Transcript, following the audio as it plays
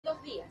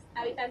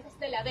habitantes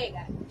de La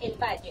Vega, El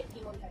Valle y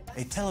Montalbán.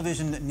 A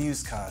television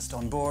newscast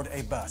on board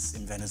a bus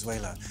in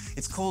Venezuela.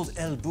 It's called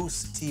El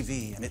Bus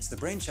TV, and it's the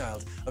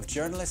brainchild of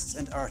journalists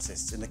and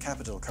artists in the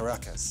capital,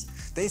 Caracas.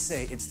 They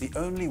say it's the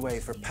only way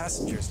for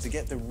passengers to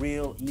get the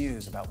real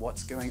news about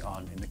what's going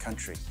on in the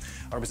country.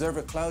 Our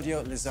observer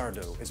Claudio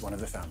Lizardo is one of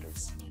the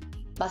founders.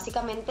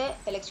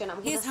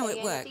 Here's how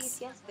it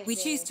works. We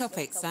choose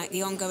topics like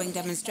the ongoing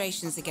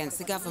demonstrations against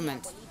the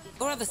government,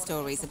 or other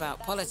stories about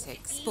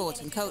politics,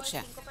 sport and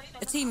culture.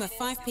 A team of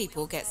 5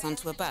 people gets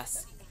onto a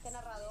bus.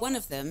 One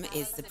of them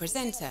is the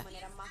presenter.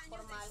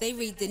 They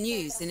read the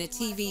news in a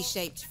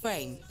TV-shaped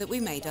frame that we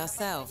made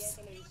ourselves.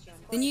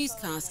 The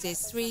newscast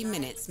is 3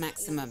 minutes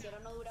maximum.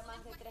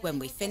 When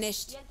we've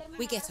finished,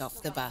 we get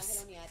off the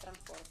bus.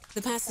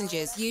 The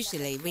passengers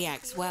usually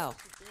react well,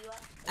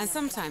 and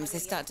sometimes they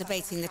start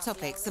debating the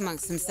topics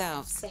amongst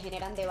themselves.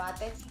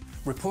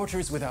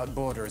 Reporters Without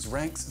Borders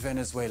ranks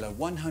Venezuela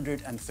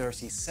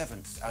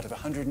 137th out of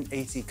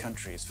 180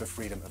 countries for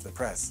freedom of the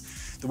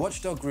press. The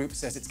watchdog group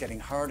says it's getting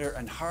harder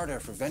and harder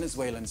for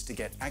Venezuelans to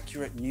get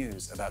accurate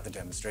news about the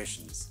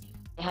demonstrations.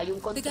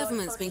 The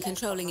government's been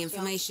controlling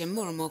information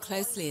more and more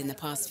closely in the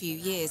past few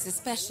years,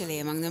 especially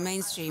among the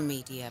mainstream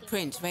media,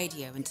 print,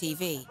 radio and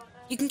TV.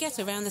 You can get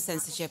around the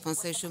censorship on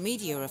social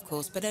media, of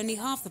course, but only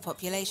half the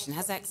population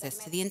has access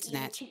to the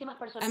internet.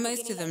 And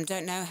most of them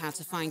don't know how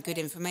to find good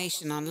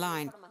information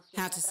online,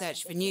 how to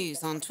search for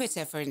news on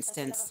Twitter, for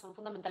instance.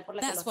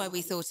 That's why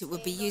we thought it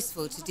would be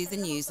useful to do the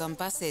news on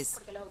buses.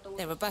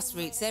 There are bus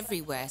routes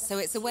everywhere, so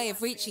it's a way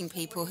of reaching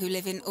people who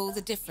live in all the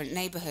different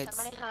neighbourhoods.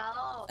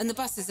 And the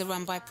buses are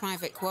run by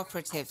private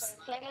cooperatives,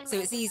 so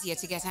it's easier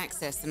to get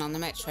access than on the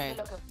metro.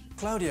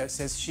 Claudia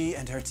says she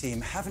and her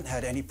team haven't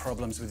had any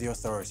problems with the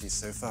authorities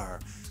so far,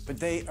 but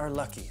they are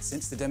lucky.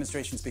 Since the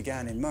demonstrations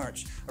began in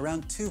March,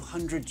 around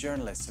 200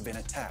 journalists have been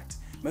attacked,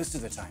 most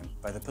of the time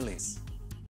by the police.